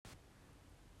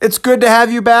It's good to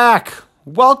have you back.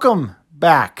 Welcome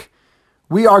back.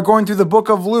 We are going through the book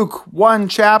of Luke, one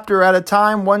chapter at a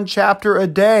time, one chapter a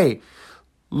day.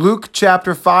 Luke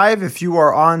chapter 5, if you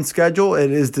are on schedule, it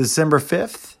is December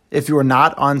 5th. If you are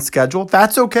not on schedule,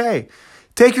 that's okay.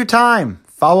 Take your time,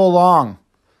 follow along.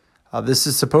 This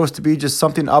is supposed to be just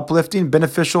something uplifting,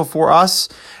 beneficial for us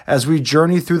as we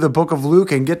journey through the book of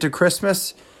Luke and get to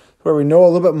Christmas, where we know a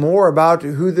little bit more about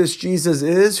who this Jesus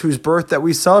is, whose birth that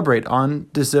we celebrate on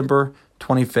December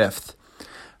 25th.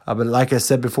 But like I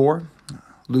said before,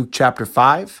 Luke chapter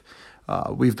 5,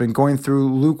 we've been going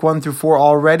through Luke 1 through 4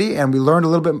 already, and we learned a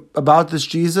little bit about this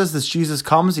Jesus. This Jesus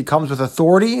comes, he comes with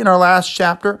authority in our last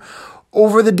chapter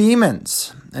over the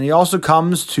demons. And he also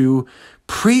comes to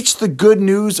preach the good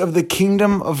news of the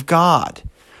kingdom of God.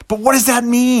 But what does that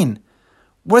mean?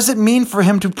 What does it mean for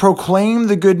him to proclaim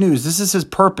the good news? This is his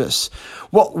purpose.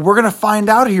 Well, we're going to find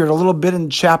out here a little bit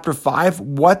in chapter 5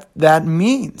 what that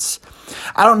means.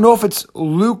 I don't know if it's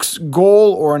Luke's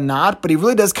goal or not, but he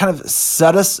really does kind of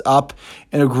set us up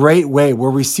in a great way where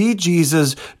we see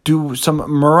Jesus do some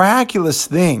miraculous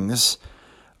things,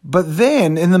 but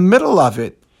then in the middle of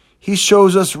it, he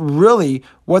shows us really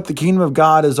what the kingdom of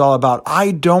God is all about.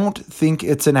 I don't think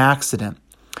it's an accident.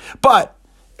 But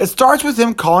it starts with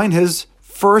him calling his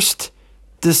first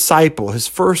disciple, his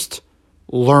first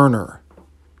learner.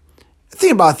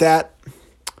 Think about that.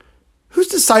 Whose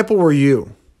disciple were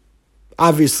you?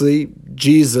 Obviously,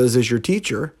 Jesus is your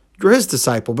teacher. You're his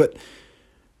disciple, but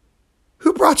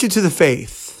who brought you to the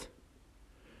faith?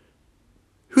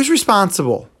 Who's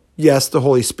responsible? Yes, the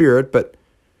Holy Spirit, but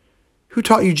who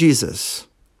taught you Jesus?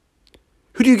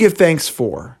 Who do you give thanks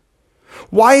for?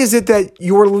 Why is it that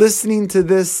you're listening to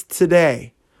this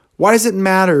today? Why does it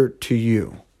matter to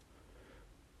you?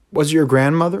 Was it your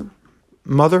grandmother,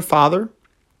 mother, father,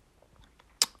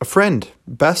 a friend,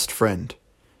 best friend?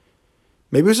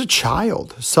 Maybe it was a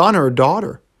child, a son or a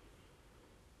daughter.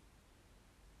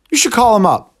 You should call them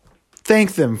up.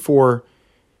 Thank them for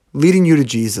leading you to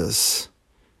Jesus.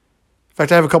 In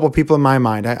fact, I have a couple of people in my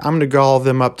mind. I'm going to call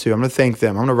them up too. I'm going to thank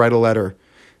them. I'm going to write a letter,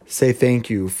 say thank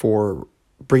you for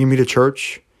bringing me to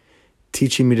church,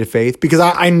 teaching me to faith, because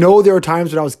I know there were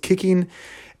times when I was kicking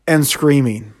and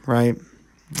screaming, right?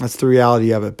 That's the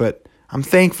reality of it. But I'm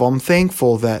thankful. I'm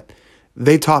thankful that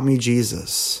they taught me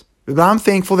Jesus. But I'm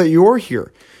thankful that you're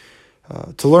here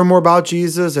to learn more about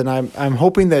Jesus. And I'm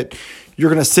hoping that you're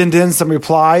going to send in some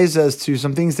replies as to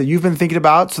some things that you've been thinking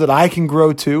about so that I can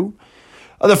grow too.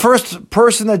 The first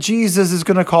person that Jesus is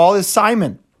going to call is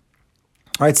Simon.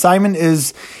 All right, Simon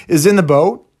is in the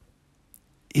boat.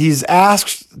 He's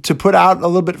asked to put out a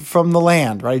little bit from the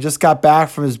land, right? He just got back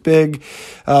from his big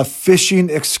fishing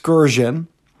excursion.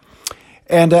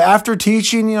 And after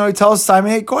teaching, he tells Simon,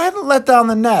 hey, go ahead and let down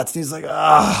the nets. And he's like,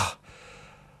 I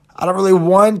don't really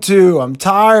want to. I'm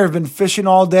tired. I've been fishing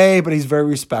all day. But he's very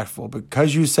respectful.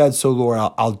 Because you said so, Lord,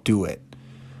 I'll do it.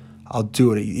 I'll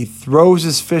do it. He throws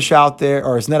his fish out there,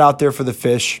 or his net out there for the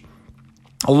fish.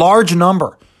 A large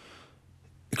number.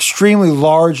 Extremely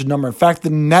large number. In fact, the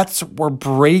nets were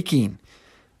breaking.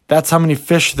 That's how many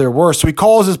fish there were. So he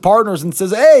calls his partners and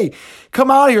says, hey, come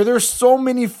out here. There's so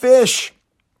many fish.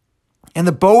 And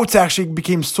the boats actually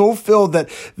became so filled that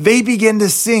they began to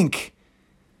sink.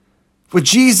 With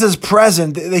Jesus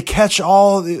present, they catch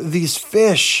all these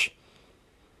fish.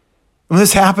 When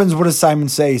this happens, what does Simon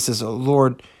say? He says, oh,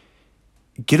 Lord,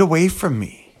 get away from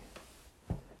me.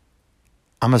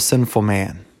 I'm a sinful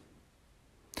man.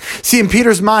 See, in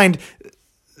Peter's mind,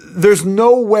 there's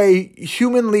no way,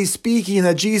 humanly speaking,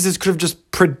 that Jesus could have just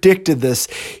predicted this.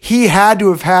 He had to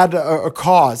have had a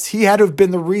cause. He had to have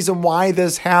been the reason why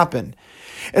this happened.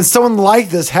 And someone like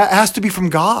this has to be from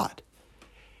God.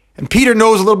 And Peter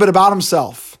knows a little bit about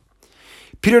himself.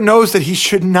 Peter knows that he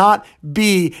should not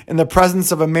be in the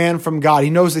presence of a man from God. He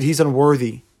knows that he's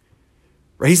unworthy.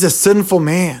 Right? He's a sinful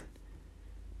man.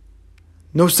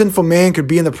 No sinful man could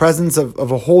be in the presence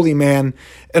of a holy man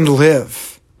and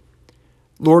live.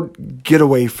 Lord, get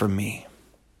away from me.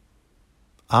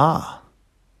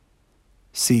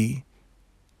 See,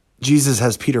 Jesus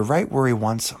has Peter right where he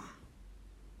wants him.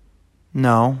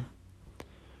 No,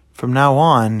 from now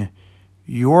on,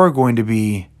 you're going to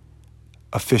be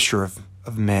a fisher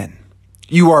of men.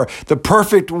 You are the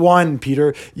perfect one,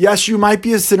 Peter. Yes, you might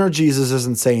be a sinner. Jesus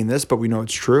isn't saying this, but we know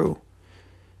it's true.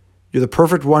 You're the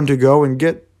perfect one to go and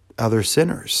get other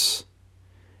sinners.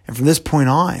 And from this point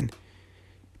on,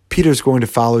 Peter's going to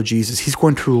follow Jesus. He's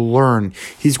going to learn.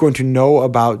 He's going to know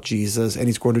about Jesus, and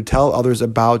he's going to tell others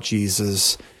about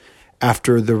Jesus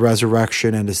after the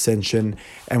resurrection and ascension,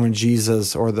 and when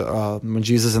Jesus and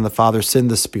the Father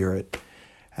send the Spirit,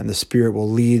 and the Spirit will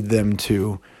lead them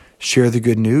to share the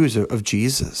good news of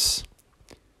Jesus.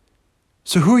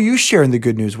 So who are you sharing the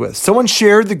good news with? Someone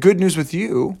shared the good news with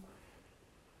you.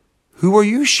 Who are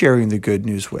you sharing the good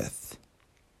news with?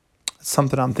 It's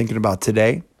something I'm thinking about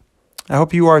today. I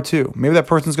hope you are too. Maybe that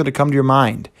person's going to come to your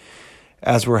mind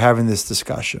as we're having this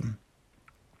discussion.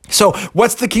 So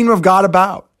what's the kingdom of God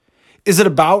about? Is it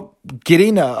about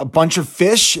getting a bunch of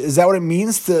fish? Is that what it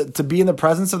means to be in the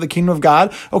presence of the kingdom of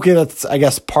God? Okay, that's, I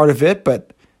guess, part of it,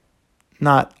 but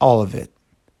not all of it.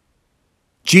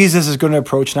 Jesus is going to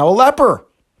approach now a leper.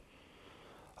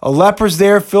 A leper's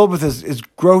there filled with his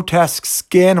grotesque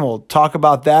skin. We'll talk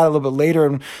about that a little bit later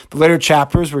in the later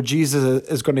chapters where Jesus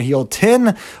is going to heal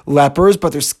 10 lepers,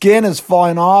 but their skin is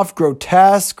falling off,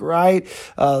 grotesque, right?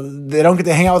 They don't get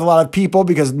to hang out with a lot of people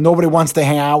because nobody wants to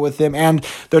hang out with them, and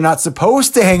they're not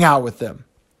supposed to hang out with them.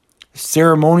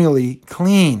 Ceremonially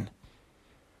clean.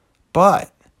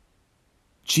 But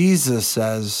Jesus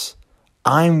says,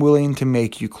 I'm willing to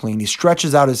make you clean. He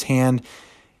stretches out his hand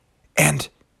and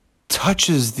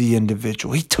touches the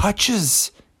individual. He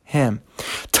touches him.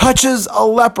 Touches a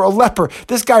leper. A leper.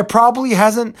 This guy probably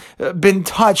hasn't been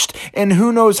touched in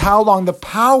who knows how long. The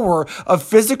power of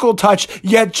physical touch,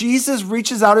 yet Jesus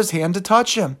reaches out his hand to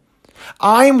touch him.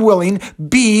 I'm willing,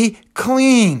 be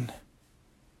clean.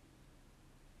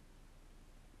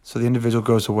 So the individual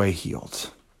goes away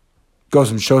healed.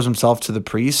 Goes and shows himself to the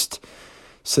priest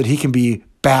so that he can be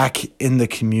back in the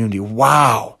community.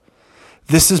 Wow.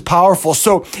 This is powerful.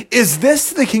 So is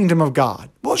this the kingdom of God?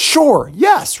 Well, sure.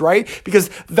 Yes, right? Because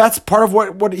that's part of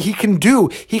what he can do.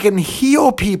 He can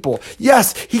heal people.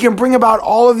 Yes, he can bring about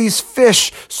all of these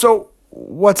fish. So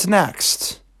what's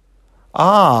next?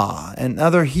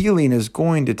 Another healing is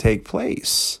going to take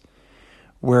place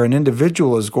where an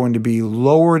individual is going to be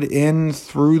lowered in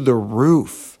through the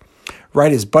roof.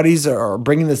 Right, his buddies are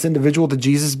bringing this individual to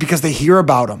Jesus because they hear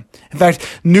about him. In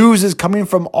fact, news is coming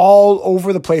from all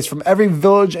over the place, from every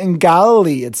village in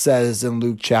Galilee, it says in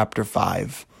Luke chapter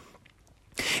 5.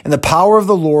 And the power of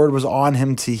the Lord was on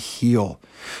him to heal.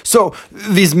 So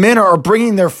these men are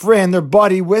bringing their friend, their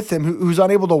buddy with him who's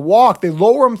unable to walk. They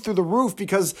lower him through the roof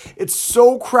because it's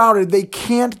so crowded they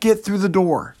can't get through the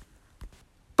door.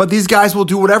 But these guys will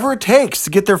do whatever it takes to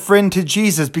get their friend to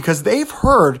Jesus because they've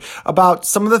heard about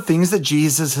some of the things that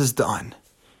Jesus has done.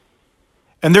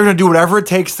 And they're going to do whatever it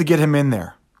takes to get him in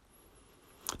there.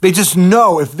 They just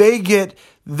know if they get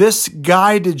this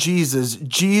guy to Jesus,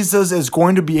 Jesus is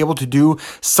going to be able to do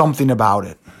something about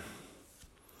it.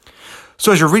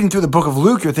 So as you're reading through the book of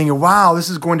Luke, you're thinking, wow, this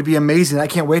is going to be amazing. I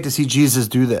can't wait to see Jesus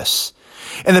do this.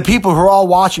 And the people who are all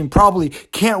watching probably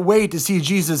can't wait to see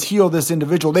Jesus heal this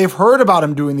individual. They've heard about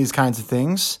him doing these kinds of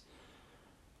things.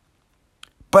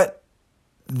 But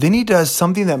then he does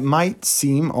something that might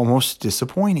seem almost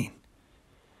disappointing.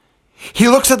 He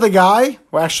looks at the guy.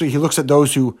 Well, actually, he looks at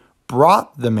those who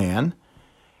brought the man.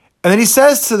 And then he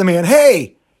says to the man,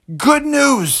 hey, good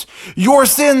news. Your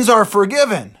sins are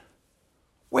forgiven.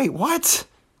 Wait, what?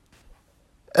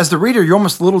 As the reader, you're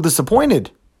almost a little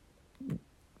disappointed.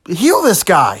 Heal this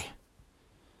guy.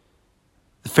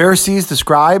 The Pharisees, the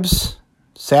scribes,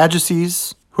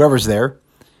 Sadducees, whoever's there,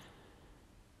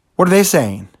 what are they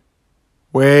saying?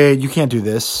 Wait, you can't do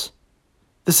this.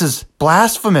 This is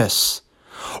blasphemous.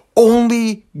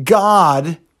 Only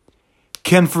God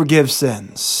can forgive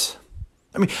sins.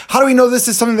 I mean, how do we know this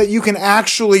is something that you can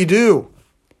actually do?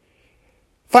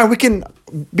 Fine, we can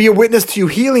be a witness to you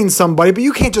healing somebody, but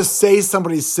you can't just say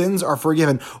somebody's sins are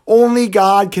forgiven. Only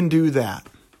God can do that.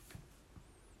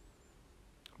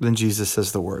 Then Jesus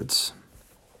says the words,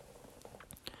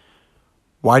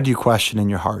 why do you question in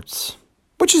your hearts?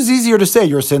 Which is easier to say,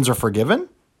 your sins are forgiven?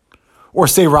 Or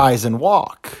say, rise and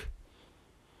walk?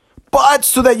 But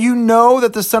so that you know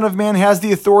that the Son of Man has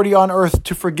the authority on earth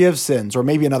to forgive sins, or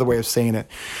maybe another way of saying it.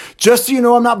 Just so you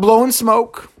know, I'm not blowing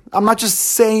smoke. I'm not just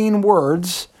saying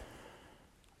words.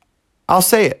 I'll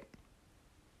say it.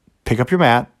 Pick up your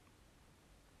mat,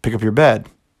 pick up your bed,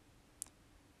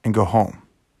 and go home.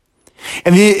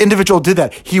 And the individual did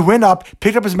that. He went up,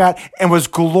 picked up his mat, and was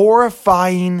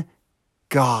glorifying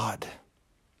God.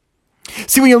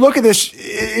 See, when you look at this,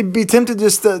 it'd be tempted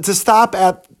just to stop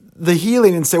at the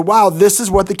healing and say, wow, this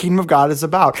is what the kingdom of God is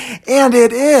about. And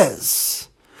it is.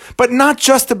 But not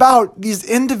just about these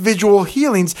individual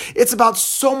healings. It's about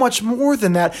so much more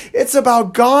than that. It's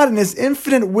about God and his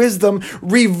infinite wisdom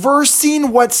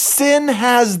reversing what sin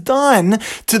has done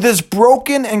to this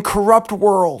broken and corrupt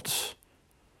world.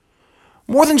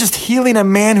 More than just healing a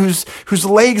man whose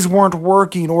legs weren't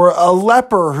working, or a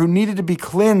leper who needed to be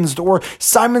cleansed, or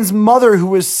Simon's mother who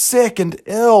was sick and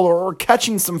ill, or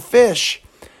catching some fish.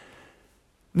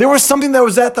 There was something that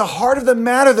was at the heart of the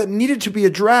matter that needed to be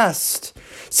addressed.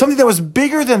 Something that was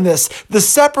bigger than this, the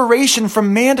separation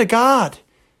from man to God.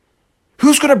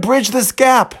 Who's going to bridge this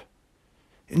gap?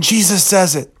 And Jesus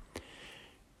says it.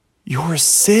 Your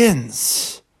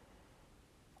sins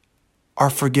are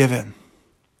forgiven.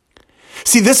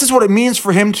 See, this is what it means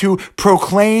for him to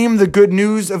proclaim the good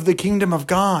news of the kingdom of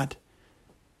God.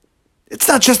 It's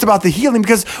not just about the healing,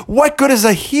 because what good is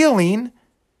a healing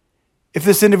if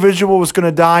this individual was going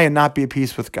to die and not be at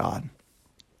peace with God?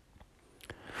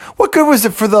 What good was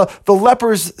it for the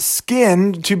leper's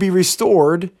skin to be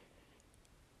restored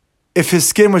if his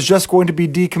skin was just going to be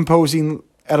decomposing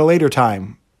at a later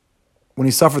time when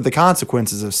he suffered the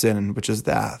consequences of sin, which is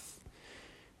death?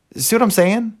 See what I'm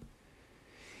saying?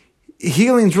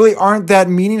 Healings really aren't that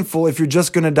meaningful if you're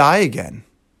just going to die again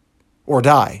or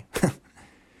die.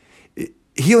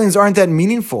 Healings aren't that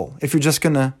meaningful if you're just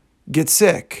going to get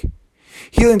sick.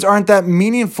 Healings aren't that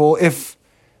meaningful if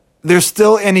there's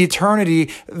still an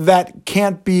eternity that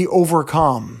can't be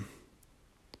overcome.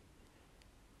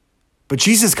 But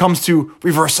Jesus comes to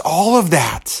reverse all of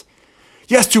that.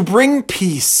 Yes, to bring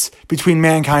peace between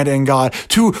mankind and God,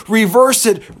 to reverse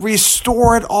it,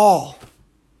 restore it all.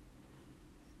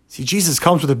 See, Jesus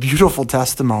comes with a beautiful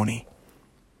testimony.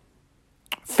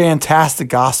 Fantastic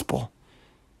gospel.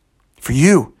 For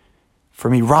you, for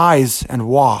me, rise and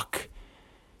walk.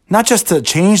 Not just to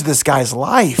change this guy's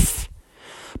life,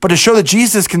 but to show that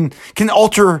Jesus can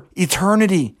alter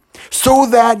eternity, so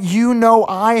that you know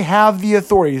I have the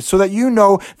authority, so that you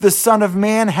know the Son of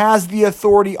Man has the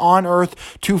authority on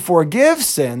earth to forgive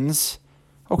sins.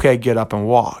 Okay, get up and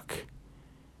walk.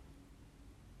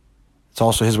 It's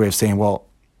also his way of saying, well,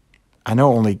 I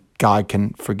know only God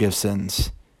can forgive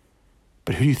sins,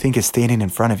 but who do you think is standing in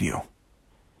front of you?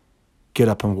 Get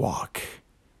up and walk.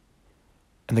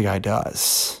 And the guy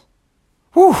does.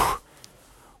 Whew.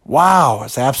 Wow,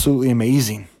 it's absolutely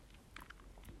amazing.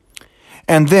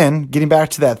 And then, getting back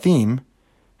to that theme,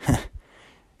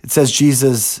 it says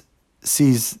Jesus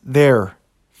sees their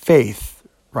faith,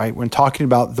 right? When talking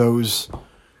about those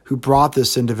who brought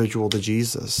this individual to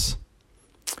Jesus.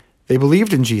 They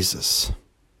believed in Jesus.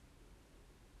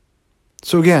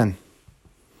 So again,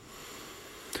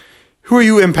 who are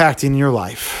you impacting in your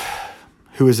life?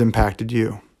 Who has impacted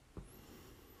you?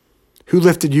 Who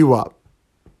lifted you up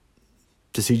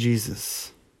to see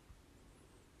Jesus?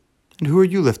 And who are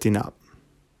you lifting up?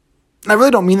 And I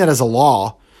really don't mean that as a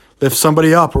law, lift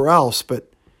somebody up or else,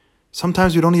 but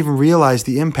sometimes we don't even realize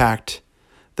the impact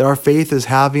that our faith is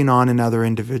having on another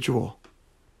individual.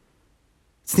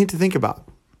 It's neat to think about.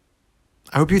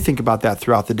 I hope you think about that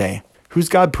throughout the day. Who's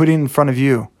God putting in front of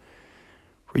you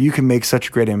where you can make such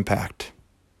a great impact?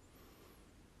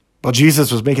 Well,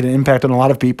 Jesus was making an impact on a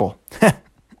lot of people.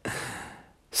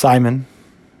 Simon,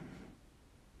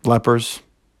 lepers,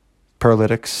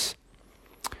 paralytics.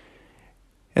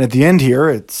 And at the end here,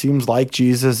 it seems like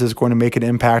Jesus is going to make an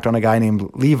impact on a guy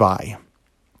named Levi.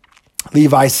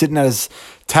 Levi sitting at his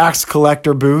tax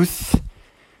collector booth.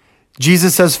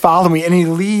 Jesus says, "Follow me," and he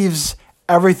leaves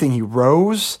everything. He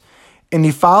rose and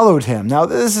he followed him. Now,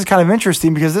 this is kind of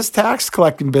interesting because this tax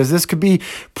collecting business could be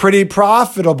pretty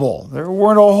profitable. There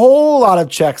weren't a whole lot of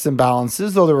checks and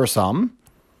balances, though there were some.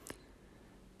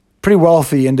 Pretty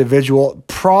wealthy individual,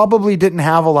 probably didn't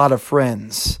have a lot of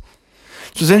friends.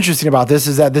 What's interesting about this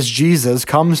is that this Jesus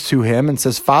comes to him and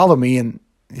says, "Follow me." And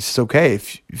he says, "Okay,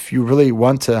 if you really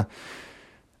want to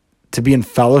be in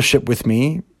fellowship with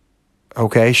me,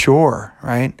 okay, sure,"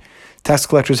 right? Tax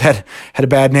collectors had a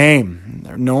bad name.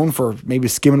 They're known for maybe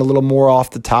skimming a little more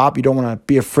off the top. You don't want to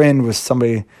be a friend with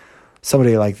somebody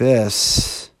like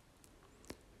this.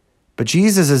 But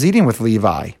Jesus is eating with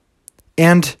Levi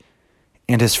and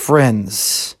his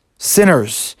friends,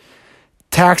 sinners,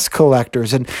 tax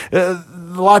collectors. And a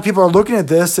lot of people are looking at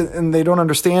this and they don't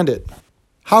understand it.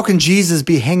 How can Jesus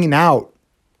be hanging out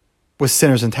with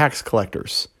sinners and tax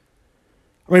collectors?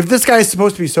 I mean, if this guy is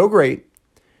supposed to be so great,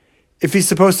 if he's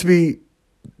supposed to be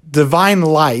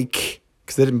divine-like,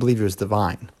 because they didn't believe he was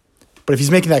divine, but if he's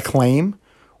making that claim,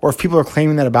 or if people are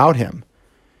claiming that about him,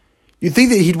 you'd think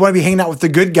that he'd want to be hanging out with the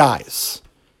good guys.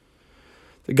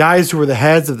 The guys who were the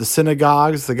heads of the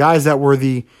synagogues, the guys that were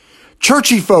the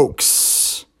churchy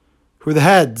folks, who were the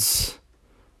heads.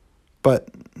 But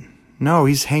no,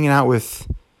 he's hanging out with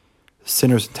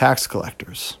sinners and tax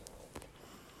collectors.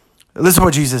 Listen to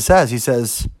what Jesus says. He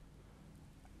says,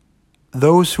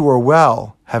 "Those who are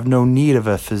well have no need of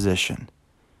a physician,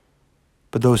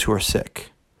 but those who are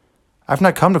sick. I've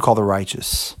not come to call the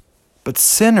righteous, but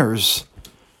sinners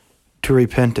to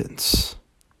repentance."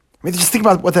 I mean, just think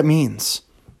about what that means.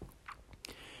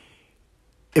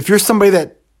 If you're somebody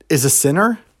that is a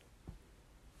sinner,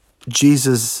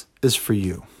 Jesus is for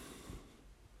you.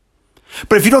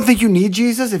 But if you don't think you need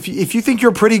Jesus, if you think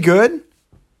you're pretty good,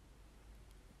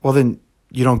 well, then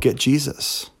you don't get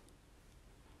Jesus.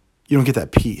 You don't get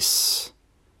that peace,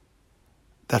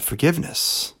 that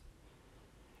forgiveness.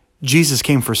 Jesus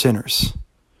came for sinners.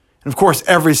 And of course,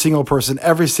 every single person,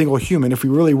 every single human, if we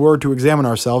really were to examine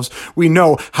ourselves, we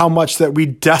know how much that we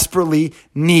desperately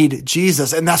need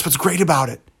Jesus. And that's what's great about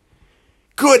it.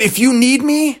 Good. If you need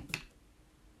me,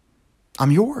 I'm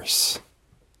yours.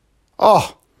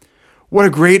 Oh, what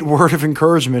a great word of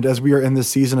encouragement as we are in this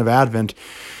season of Advent,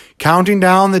 counting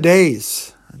down the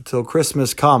days until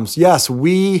Christmas comes. Yes,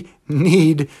 we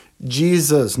need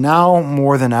Jesus now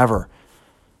more than ever.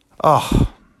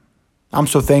 Oh, I'm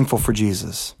so thankful for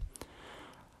Jesus.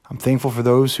 I'm thankful for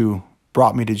those who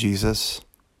brought me to Jesus.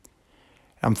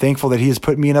 I'm thankful that he has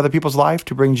put me in other people's life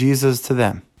to bring Jesus to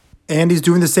them. And he's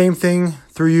doing the same thing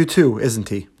through you too, isn't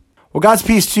he? Well, God's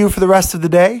peace to you for the rest of the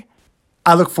day.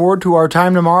 I look forward to our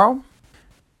time tomorrow.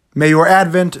 May your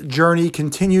Advent journey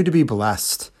continue to be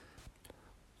blessed.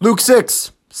 Luke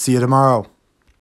 6. See you tomorrow.